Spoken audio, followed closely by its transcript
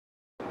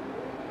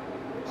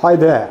Hi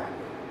there.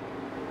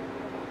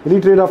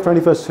 Illiterate of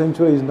 21st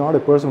century is not a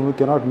person who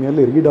cannot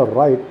merely read or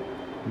write,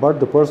 but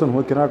the person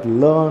who cannot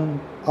learn,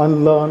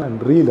 unlearn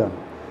and relearn.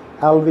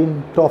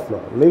 Alvin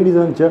Toffler. Ladies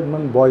and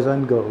gentlemen, boys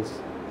and girls,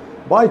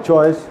 by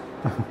choice,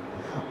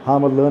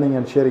 I'm a learning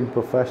and sharing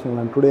professional,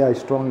 and today I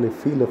strongly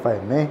feel, if I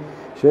may,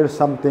 share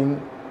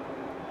something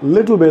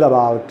little bit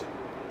about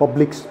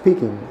public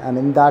speaking, and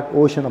in that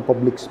ocean of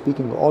public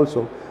speaking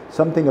also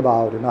something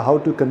about how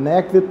to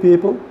connect with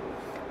people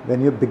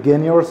when you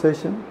begin your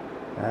session,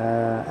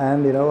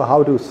 and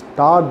how to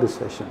start the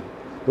session,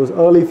 those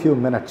early few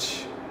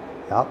minutes.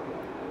 Yeah.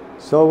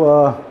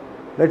 So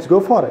let's go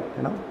for it.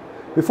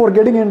 Before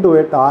getting into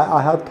it,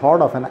 I have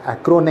thought of an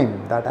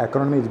acronym. That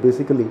acronym is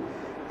basically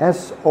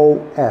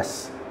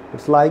SOS.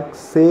 It's like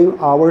save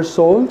our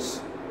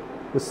souls,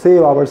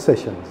 save our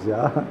sessions.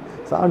 Yeah.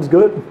 Sounds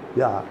good?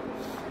 Yeah.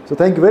 So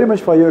thank you very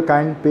much for your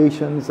kind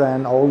patience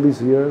and all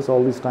these years,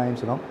 all these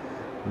times,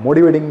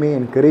 motivating me,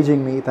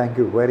 encouraging me. Thank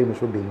you very much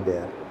for being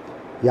there.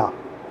 Yeah.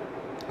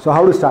 So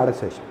how to start a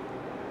session?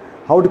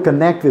 How to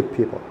connect with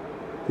people?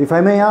 If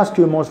I may ask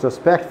you most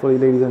respectfully,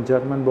 ladies and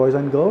gentlemen, boys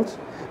and girls,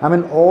 I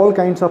mean all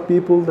kinds of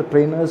people, the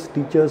trainers,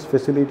 teachers,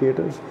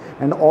 facilitators,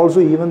 and also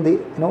even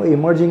the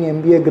emerging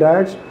MBA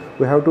grads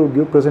who have to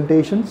give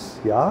presentations.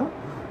 Yeah.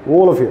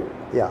 All of you.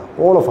 Yeah.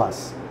 All of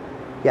us.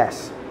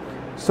 Yes.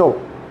 So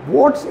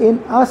what's in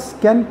us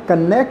can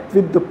connect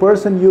with the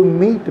person you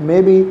meet,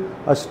 maybe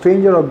a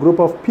stranger or group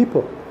of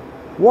people.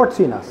 What's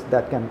in us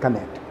that can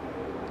connect?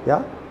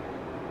 Yeah?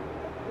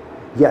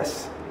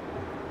 Yes,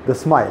 the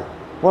smile.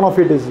 One of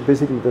it is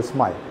basically the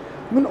smile.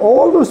 I mean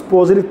all those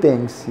positive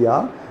things,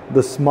 yeah?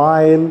 The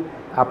smile,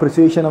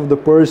 appreciation of the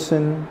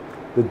person,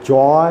 the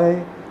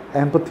joy,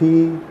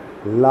 empathy,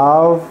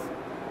 love,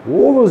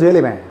 all those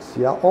elements,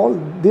 yeah? All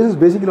this is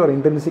basically our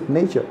intrinsic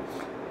nature.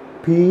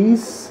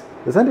 Peace,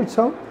 isn't it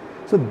so?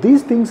 So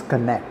these things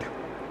connect.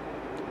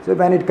 So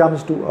when it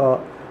comes to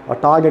a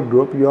target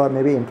group, you are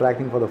maybe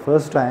interacting for the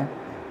first time,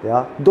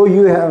 yeah, though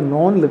you have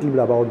known a little bit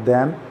about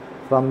them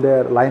from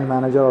their line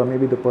manager or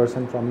maybe the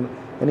person from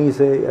any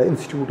say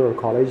institute or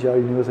college or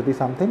university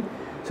something.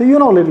 So you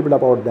know a little bit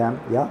about them,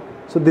 yeah.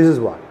 So this is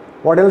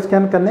what else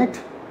can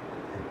connect?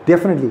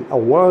 Definitely a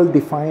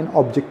well-defined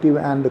objective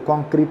and the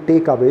concrete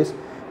takeaways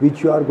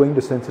which you are going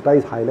to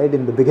sensitize, highlight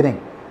in the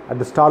beginning. At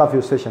the start of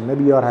your session,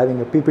 maybe you are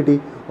having a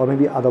PPT or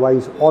maybe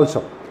otherwise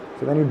also.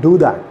 So when you do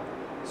that,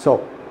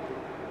 so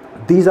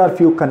these are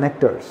few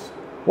connectors.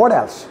 What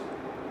else?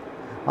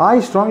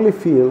 I strongly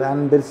feel,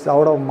 and this is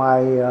out of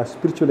my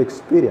spiritual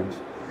experience,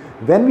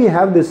 when we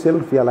have this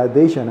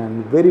self-realization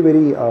and very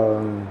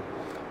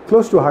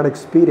close to heart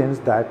experience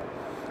that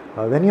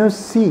when you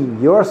see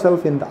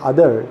yourself in the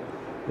other,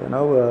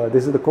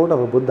 this is the quote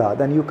of a Buddha,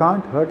 then you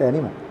can't hurt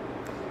anyone.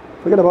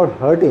 Forget about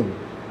hurting.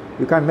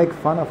 You can't make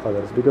fun of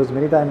others, because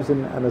many times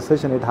in a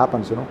session it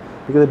happens,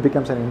 because it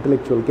becomes an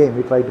intellectual game.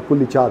 We try to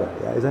pull each other,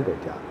 yeah, isn't it?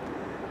 Yeah.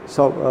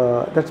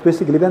 So that's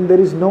basically when there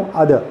is no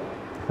other,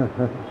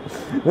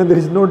 when there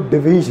is no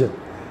division,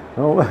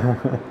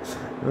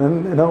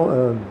 when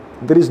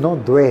there is no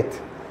dvait.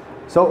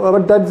 So,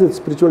 but that's the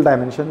spiritual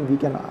dimension. We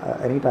can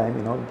anytime,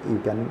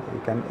 you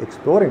can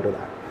explore into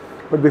that.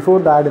 But before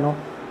that,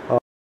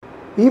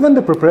 even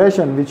the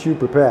preparation which you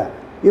prepare,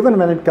 even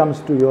when it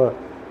comes to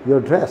your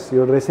dress,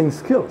 your dressing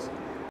skills.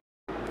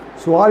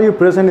 So are you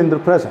present in the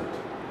present?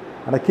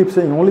 And I keep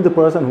saying only the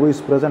person who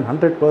is present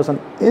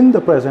 100% in the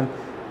present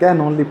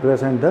can only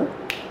present the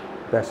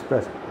best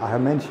present. I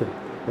have mentioned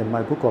in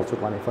my book also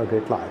 25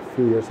 Great Life a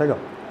few years ago.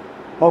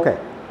 Okay,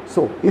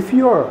 so if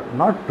you are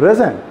not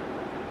present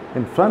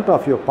in front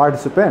of your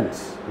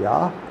participants,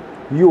 yeah,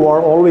 you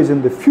are always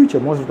in the future.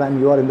 Most of the time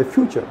you are in the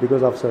future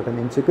because of certain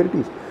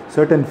insecurities,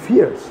 certain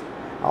fears,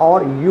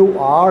 or you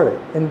are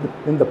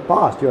in the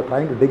past, you are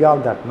trying to dig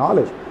out that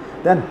knowledge.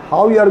 Then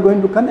how you are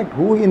going to connect?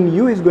 Who in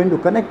you is going to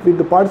connect with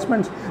the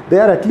participants? They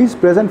are at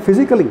least present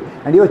physically,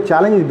 and your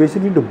challenge is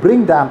basically to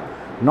bring them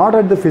not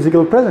at the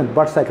physical presence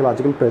but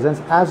psychological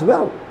presence as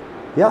well.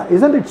 Yeah,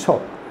 isn't it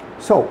so?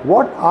 So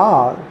what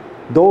are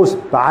those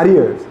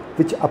barriers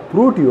which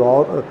uproot you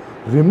or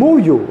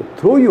remove you,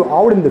 throw you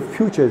out in the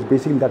future is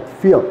basically that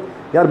fear.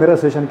 यार मेरा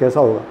session कैसा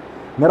होगा,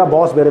 मेरा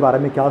boss मेरे बारे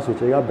में क्या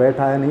सोचेगा,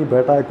 बैठा है नहीं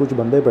बैठा है, कुछ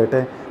बंदे बैठे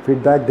हैं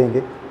फीडबैक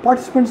देंगे,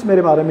 पार्टिसिपेंट्स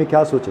मेरे बारे में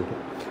क्या सोचेंगे,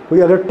 कोई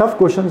अगर टफ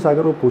क्वेश्चंस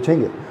अगर वो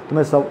पूछेंगे तो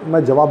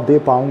मैं जवाब दे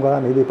पाऊंगा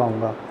नहीं दे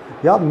पाऊंगा,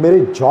 या मेरे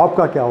जॉब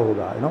का क्या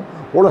होगा,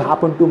 what will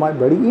happen to my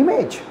body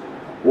image,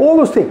 all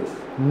those things.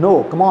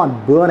 No, come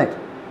on, burn it.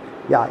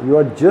 Yeah, you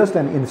are just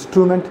an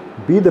instrument.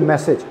 Be the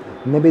message.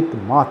 Nibit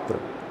matra.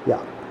 Yeah,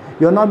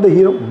 you are not the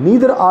hero,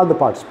 neither are the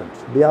participants.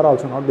 They are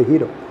also not the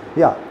hero.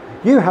 Yeah,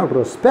 you have to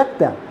respect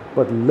them,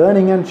 but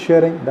learning and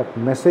sharing that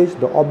message,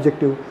 the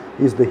objective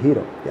is the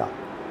hero. Yeah.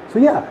 So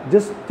yeah,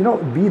 just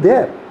be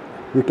there.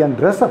 You can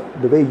dress up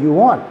the way you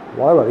want,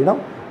 whatever,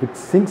 it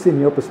sinks in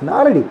your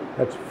personality.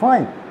 That's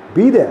fine.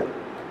 Be there.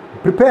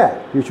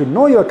 Prepare. You should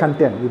know your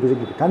content. You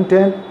basically the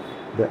content,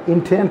 the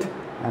intent,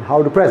 and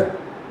how to present.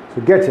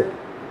 So get it.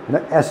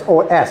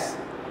 SOS.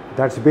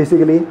 That's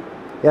basically,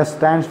 S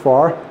stands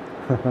for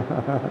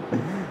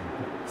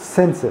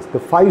senses, the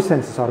five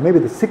senses, or maybe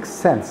the sixth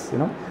sense,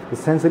 the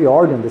sensory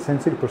organ, the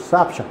sensory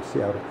perceptions.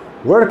 You have to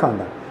work on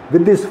that.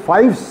 With these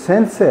five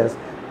senses,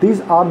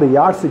 these are the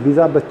yardsticks, these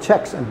are the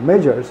checks and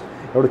measures.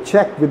 You have to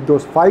check with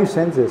those five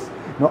senses.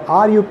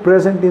 Are you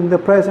present in the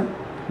present?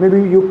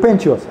 Maybe you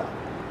pinch yourself.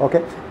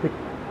 Okay,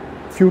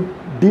 a few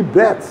deep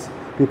breaths.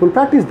 People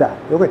practice that.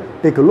 Okay,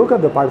 take a look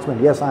at the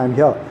participant. Yes, I am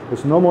here.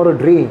 It's no more a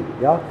dream.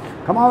 Yeah,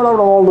 come out of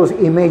all those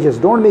images.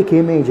 Don't make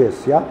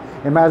images. Yeah,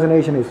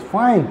 imagination is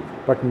fine,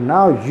 but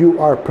now you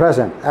are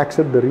present.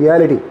 Accept the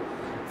reality.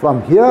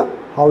 From here,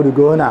 how to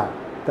go now?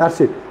 That's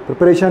it.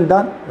 Preparation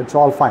done. It's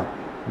all fine.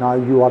 Now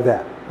you are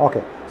there.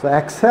 Okay, so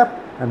accept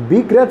and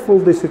be grateful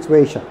for this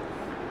situation.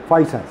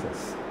 Five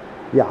senses.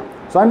 Yeah.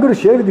 So I'm going to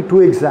share with you two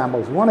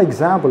examples. One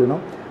example,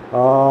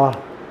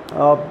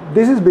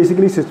 this is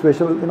basically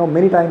situational.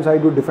 Many times I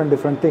do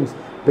different things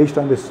based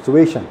on the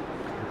situation.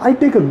 I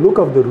take a look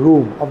of the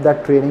room of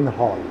that training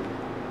hall.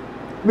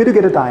 We do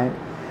get a time,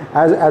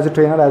 as a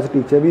trainer, as a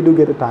teacher, we do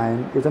get a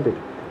time, isn't it?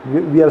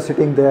 We are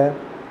sitting there,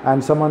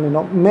 and someone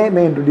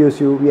may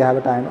introduce you. We have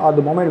a time, or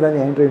the moment when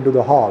we enter into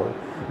the hall,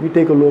 we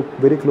take a look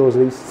very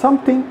closely.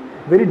 Something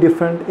very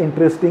different,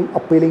 interesting,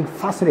 appealing,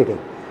 fascinating.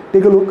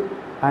 Take a look.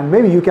 And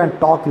maybe you can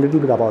talk a little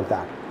bit about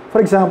that.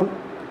 For example,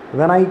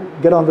 when I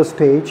get on the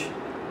stage,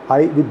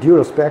 I, with due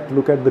respect,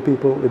 look at the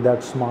people with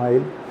that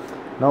smile.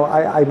 Now,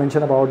 I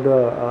mentioned about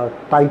the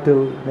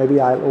title. Maybe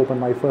I'll open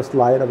my first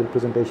slide of the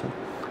presentation.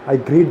 I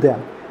greet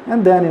them.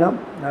 And then,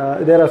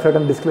 there are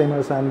certain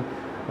disclaimers, and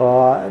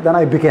then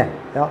I begin.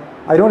 Yeah?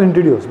 I don't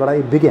introduce, but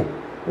I begin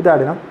with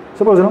that.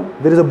 Suppose,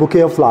 there is a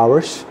bouquet of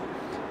flowers,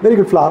 very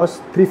good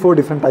flowers, 3-4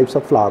 different types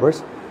of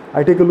flowers.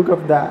 I take a look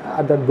at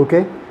that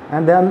bouquet.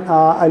 And then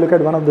I look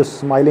at one of the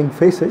smiling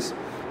faces.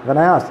 Then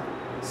I ask,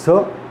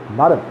 "Sir,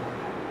 madam,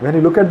 when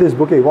you look at this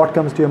bouquet, what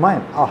comes to your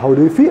mind? How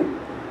do you feel?"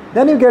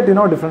 Then you get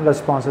different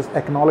responses.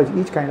 Acknowledge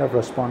each kind of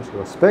response,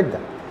 respect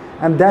them,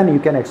 and then you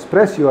can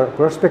express your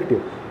perspective.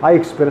 I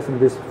express in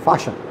this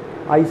fashion.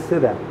 I say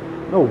that,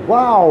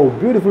 wow,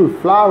 beautiful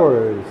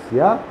flowers,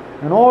 yeah,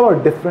 and all are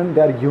different.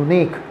 They are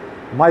unique.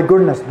 My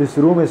goodness, this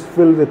room is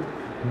filled with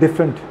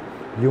different,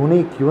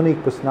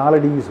 unique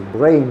personalities,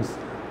 brains,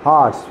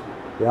 hearts,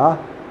 yeah.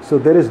 So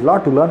there is a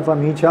lot to learn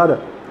from each other.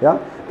 Yeah,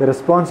 the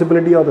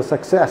responsibility or the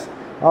success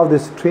of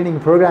this training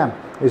program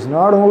is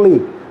not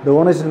only, the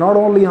onus is not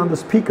only on the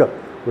speaker,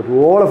 but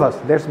all of us.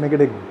 Let's make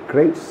it a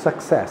great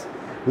success.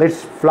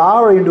 Let's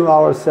flower into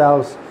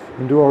ourselves,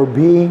 into our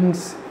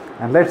beings,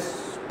 and let's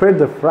spread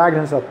the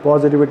fragrance of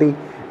positivity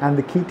and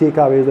the key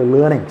takeaways, the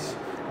learnings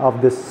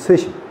of this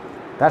session.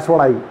 That's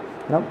what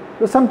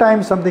so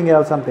sometimes something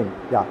else,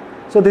 yeah.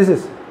 So this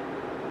is,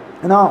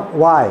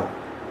 why,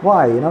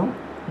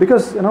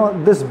 because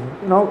this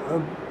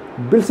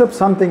builds up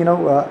something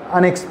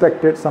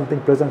unexpected, something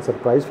pleasant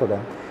surprise for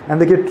them,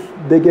 and they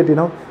get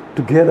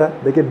together,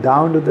 they get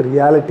down to the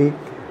reality,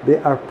 they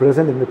are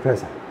present in the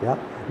present. Yeah,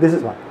 this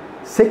is one.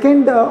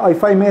 Second,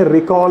 if I may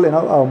recall,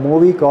 a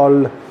movie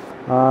called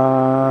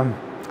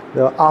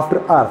the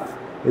After Earth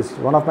is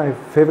one of my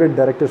favorite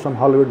directors from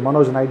Hollywood,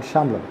 Manoj Knight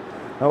Shyamalan,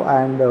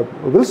 and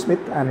Will Smith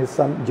and his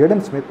son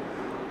Jaden Smith.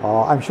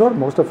 I'm sure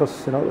most of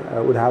us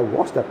would have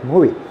watched that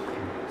movie.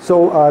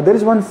 So there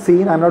is one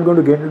scene. I'm not going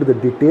to get into the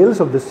details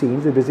of the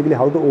scenes. It's basically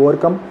how to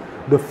overcome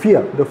the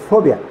fear, the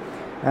phobia.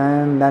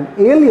 And an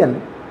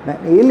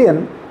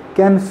alien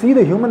can see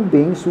the human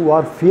beings who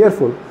are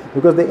fearful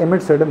because they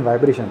emit certain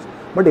vibrations.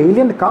 But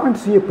alien can't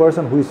see a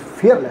person who is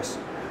fearless.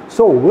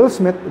 So Will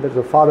Smith,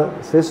 the father,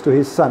 says to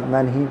his son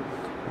when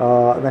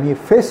he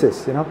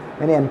faces,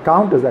 when he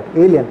encounters that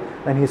alien,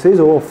 then he says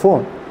over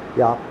phone,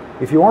 yeah,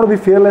 if you want to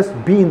be fearless,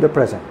 be in the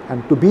present.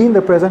 And to be in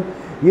the present,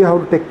 you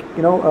have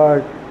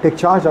to take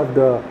charge of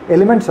the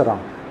elements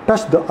around.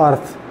 Touch the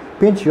earth,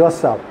 pinch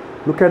yourself,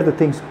 look at the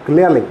things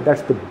clearly.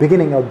 That's the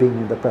beginning of being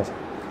in the present.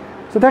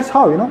 So that's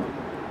how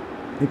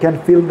you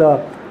can feel the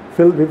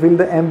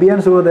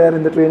ambience over there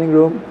in the training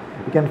room.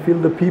 You can feel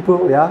the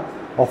people, yeah.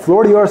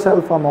 Offload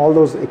yourself from all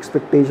those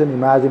expectation,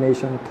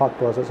 imagination, thought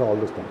process, all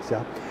those things,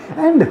 yeah.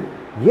 And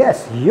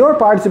yes, your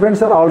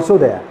participants are also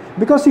there,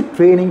 because the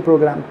training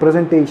program,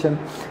 presentation,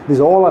 these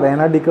all are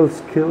analytical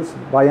skills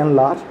by and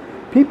large.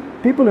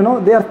 People,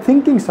 they are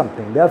thinking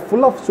something. They are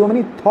full of so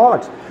many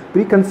thoughts,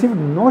 preconceived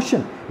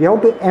notion. You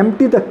have to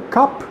empty the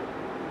cup.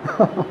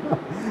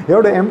 You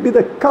have to empty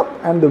the cup,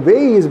 and the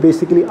way is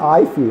basically,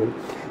 I feel,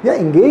 yeah,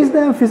 engage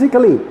them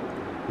physically.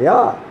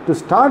 Yeah, to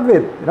start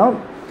with,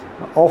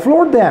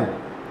 offload them.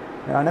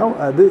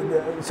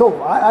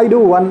 So I do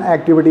one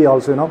activity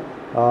also.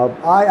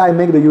 I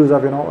make the use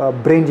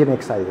of brain gym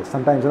exercises.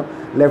 Sometimes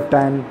left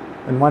hand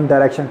in one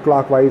direction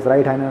clockwise,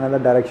 right hand in another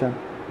direction,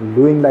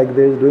 doing like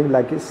this, doing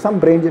like this, some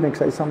brain gym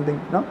exercise, something.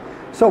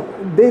 So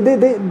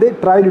they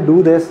try to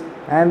do this,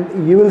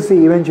 and you will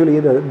see eventually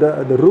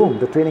the room,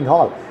 the training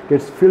hall,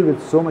 gets filled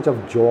with so much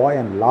of joy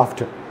and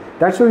laughter.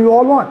 That's what you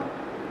all want.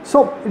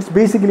 So it's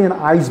basically an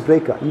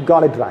icebreaker. You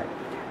got it right.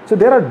 So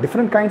there are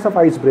different kinds of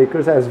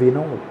icebreakers, as we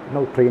know,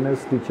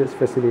 trainers, teachers,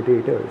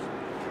 facilitators.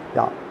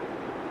 Yeah.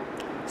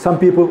 Some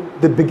people,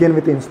 they begin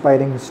with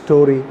inspiring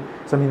story,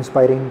 some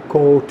inspiring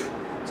quote,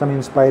 some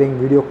inspiring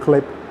video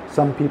clip.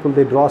 Some people,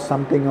 they draw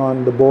something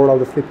on the board of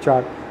the flip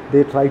chart.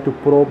 They try to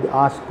probe,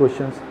 ask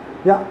questions.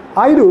 Yeah,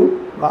 I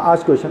do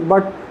ask questions,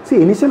 but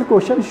see, initial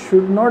questions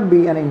should not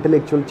be an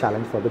intellectual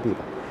challenge for the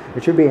people.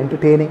 It should be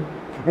entertaining.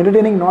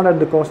 Entertaining not at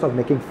the cost of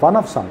making fun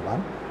of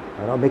someone,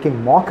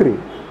 making mockery,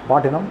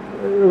 but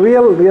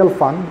real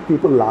fun.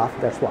 People laugh.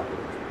 That's what it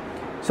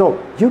is. So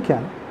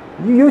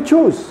you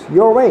choose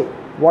your way,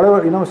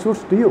 whatever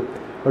suits to you.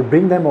 But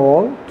bring them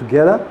all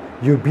together.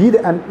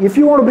 And if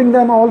you want to bring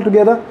them all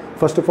together,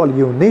 first of all,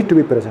 you need to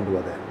be present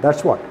over there.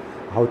 That's what.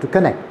 How to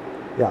connect.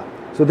 Yeah.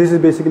 So this is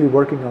basically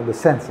working on the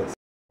senses.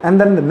 And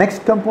then the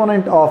next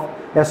component of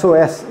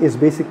SOS is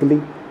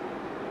basically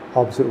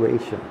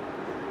observation.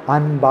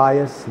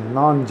 Unbiased,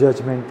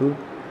 non-judgmental,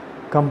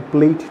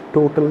 complete,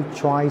 total,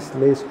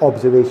 choiceless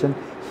observation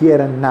here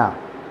and now.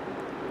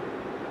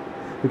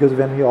 Because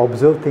when we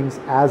observe things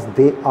as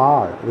they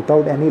are,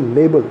 without any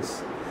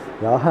labels,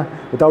 yeah,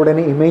 without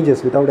any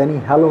images, without any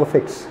halo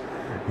effects,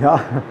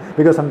 yeah,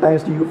 because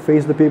sometimes you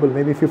face the people,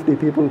 maybe 50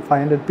 people,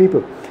 500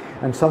 people,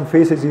 and some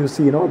faces you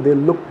see, they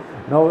look,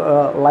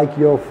 like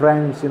your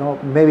friends,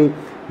 maybe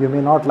you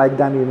may not like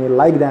them, you may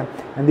like them,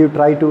 and you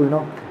try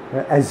to,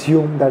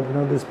 assume that,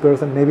 this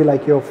person may be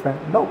like your friend.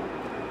 No,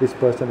 this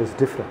person is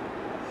different.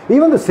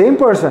 Even the same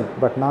person,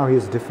 but now he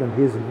is different,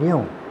 he is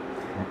new,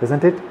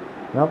 isn't it?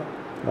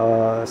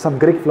 Some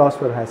Greek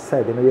philosopher has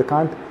said, you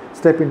can't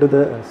step into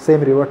the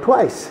same river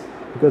twice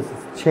because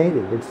it's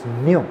changing, it's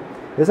new,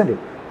 isn't it?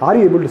 Are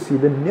you able to see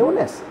the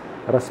newness?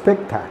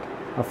 Respect that.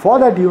 For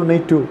that you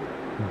need to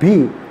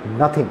be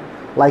nothing,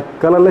 like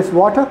colorless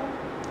water.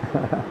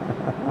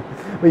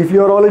 If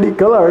you are already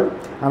colored,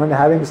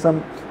 having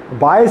some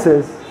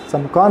biases,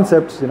 some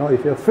concepts,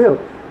 if you feel,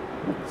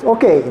 it's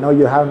okay,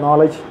 you have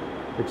knowledge,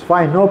 it's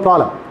fine, no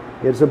problem.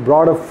 It's a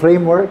broader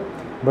framework,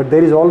 but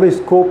there is always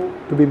scope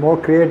to be more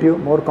creative,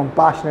 more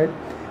compassionate,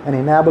 and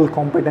enable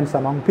competence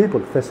among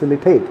people,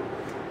 facilitate,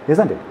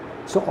 isn't it?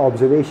 So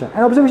observation,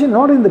 and observation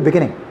not in the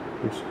beginning,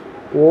 it's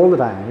all the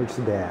time, it's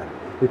there.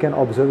 You can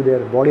observe their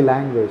body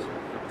language,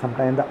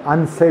 sometimes the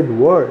unsaid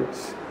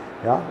words,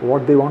 yeah,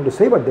 what they want to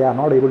say, but they are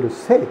not able to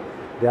say.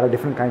 There are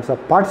different kinds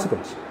of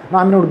participants. Now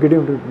I'm not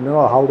getting to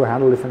know how to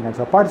handle different kinds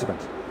of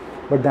participants,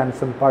 but then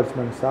some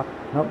participants are,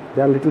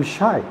 they are a little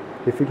shy.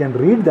 If you can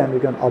read them, you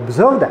can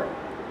observe them,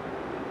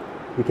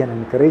 you can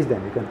encourage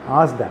them, you can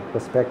ask them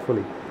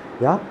respectfully.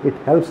 Yeah, it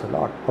helps a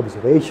lot.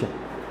 Observation,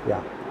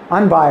 yeah,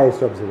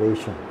 unbiased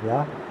observation,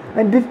 yeah,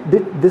 and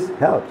this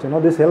helps.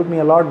 This helped me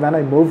a lot when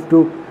I moved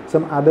to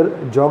some other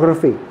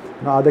geography,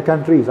 other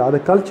countries, other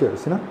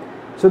cultures.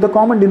 So the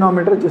common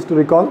denominator, just to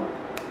recall,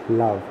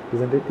 love,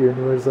 isn't it?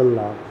 Universal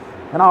love,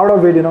 and out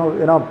of it,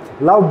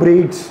 love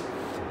breeds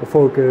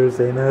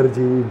focus,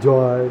 energy,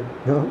 joy,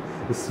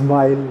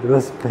 smile,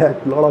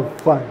 respect, lot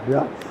of fun,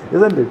 yeah,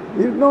 isn't it?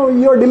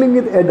 You're dealing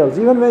with adults.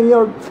 Even when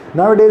you're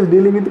nowadays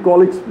dealing with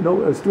college,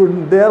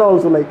 students, they are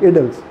also like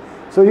adults.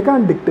 So you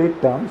can't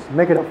dictate terms.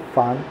 Make it a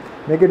fun,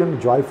 make it a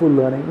joyful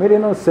learning, make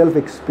it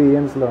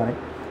self-experience learning.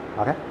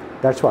 Okay,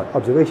 that's what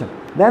observation.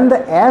 Then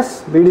the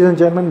S, ladies and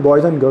gentlemen,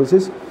 boys and girls,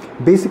 is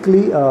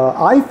basically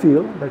I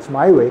feel that's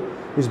my way,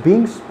 is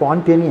being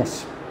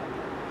spontaneous.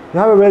 You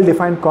have a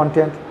well-defined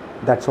content,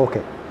 that's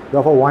okay.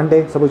 Therefore, one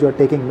day, suppose you are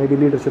taking maybe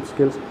leadership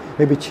skills,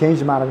 maybe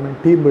change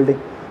management, team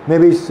building,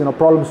 maybe it's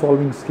problem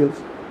solving skills,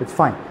 it's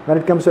fine. When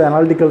it comes to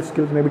analytical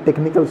skills, maybe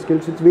technical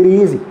skills, it's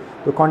very easy.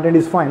 The content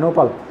is fine, no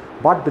problem.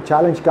 But the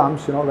challenge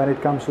comes, when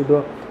it comes to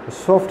the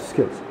soft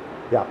skills,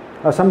 yeah.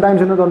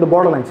 Sometimes, on the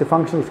borderline, say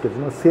functional skills,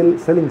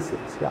 selling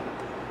skills, yeah.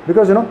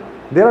 Because,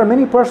 there are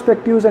many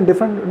perspectives and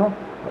different,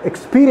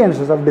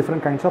 experiences of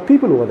different kinds of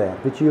people over there,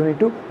 which you need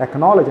to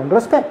acknowledge and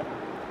respect.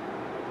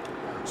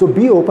 So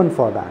be open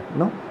for that,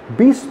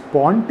 be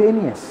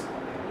spontaneous,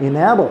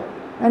 enable,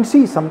 and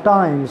see,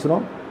 sometimes,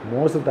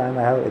 most of the time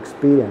I have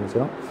experience,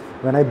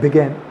 when I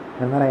begin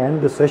and when I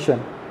end the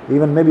session,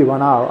 even maybe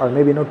 1 hour or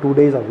maybe 2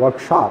 days of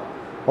workshop,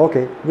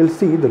 okay, we'll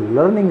see the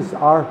learnings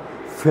are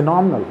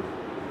phenomenal,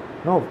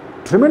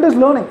 tremendous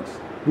learnings,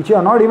 which you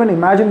are not even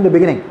imagining in the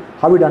beginning,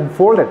 how it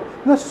unfolded,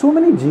 because so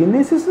many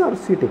geniuses are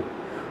sitting,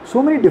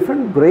 so many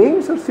different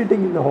brains are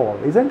sitting in the hall,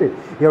 isn't it?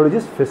 You have to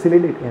just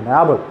facilitate,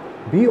 enable,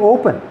 be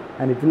open,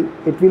 and it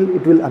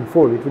will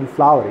unfold, it will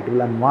flower, it will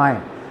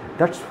unwind.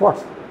 That's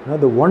what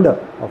the wonder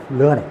of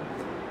learning.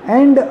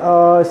 And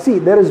see,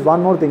 there is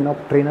one more thing.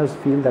 Trainers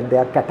feel that they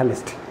are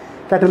catalyst.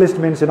 Catalyst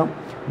means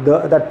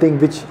that thing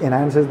which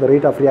enhances the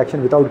rate of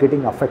reaction without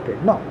getting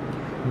affected. No,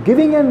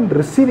 giving and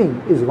receiving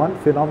is one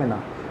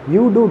phenomena.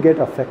 You do get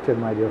affected,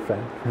 my dear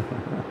friend.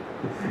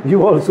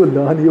 You also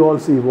learn, you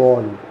also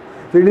evolve.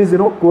 So it is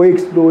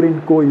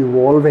co-exploring,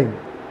 co-evolving.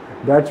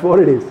 That's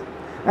what it is.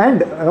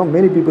 And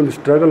many people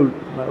struggle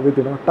with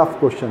tough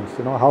questions.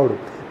 How to?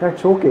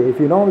 That's okay. If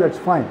you know, that's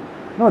fine.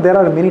 There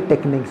are many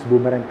techniques,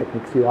 boomerang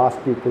techniques. You ask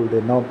people,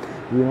 they know.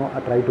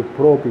 Try to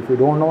probe. If you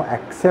don't know,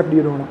 accept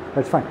you don't know.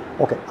 That's fine.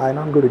 Okay, I'm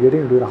not going to get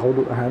into how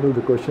to handle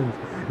the questions.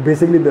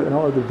 Basically,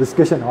 the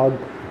discussion or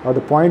or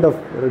the point of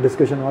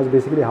discussion was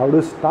basically how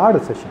to start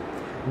a session.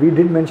 We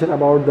did mention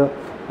about the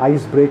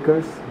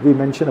icebreakers. We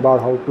mentioned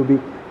about how to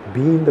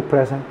be in the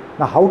present.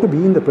 Now, how to be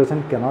in the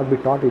present cannot be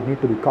taught, it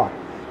needs to be caught.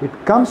 It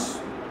comes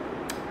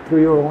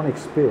through your own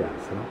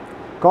experience.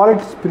 Call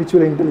it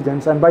spiritual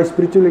intelligence, and by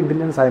spiritual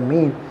intelligence I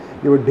mean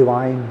your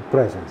divine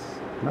presence.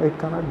 It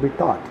cannot be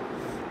taught.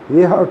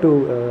 You have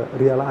to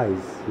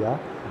realize, yeah,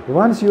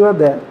 once you are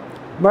there.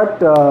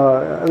 But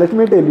let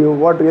me tell you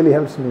what really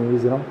helps me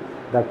is,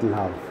 that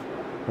love.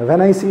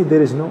 When I see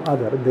there is no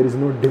other, there is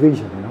no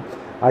division,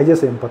 I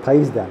just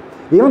empathize that.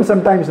 Even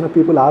sometimes,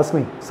 people ask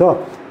me, sir,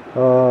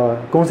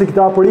 कौन सी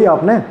किताब पढ़ी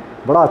आपने,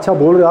 बड़ा अच्छा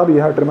बोल रहे हो आप,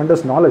 you have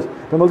tremendous knowledge.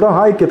 तो मैं बोलता हूँ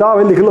हाँ एक किताब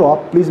है, लिख लो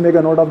आप, please make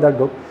a note of that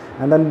book.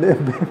 And then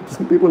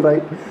some people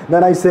write,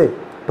 then I say,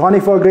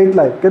 Tonic for Great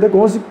Life. कहते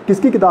कौन सी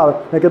किसकी किताब है,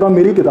 मैं कहता हूँ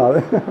मेरी किताब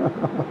है.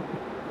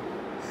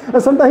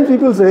 Sometimes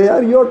people say,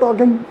 यार you are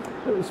talking,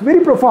 it's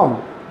very profound.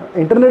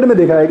 Internet में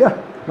देखा है क्या,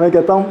 मैं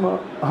कहता हूँ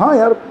हाँ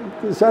यार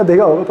शायद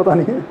देखा होगा, पता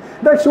नहीं है.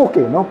 That's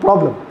okay, no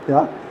problem.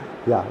 Yeah.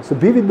 So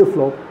be with the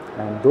flow,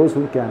 and those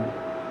who can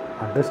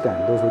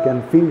understand, those who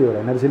can feel your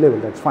energy level,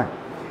 that's fine.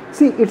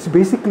 See, it's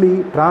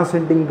basically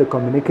transcending the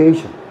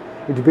communication.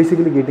 It's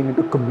basically getting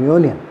into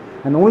communion,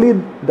 and only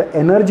the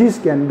energies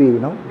can be,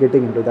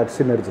 getting into that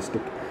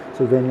synergistic.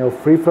 So when you're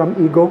free from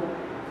ego,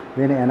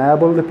 when you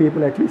enable the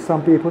people, at least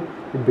some people,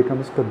 it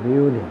becomes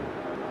communion.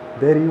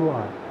 There you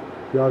are.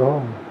 You're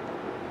home.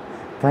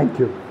 Thank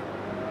you.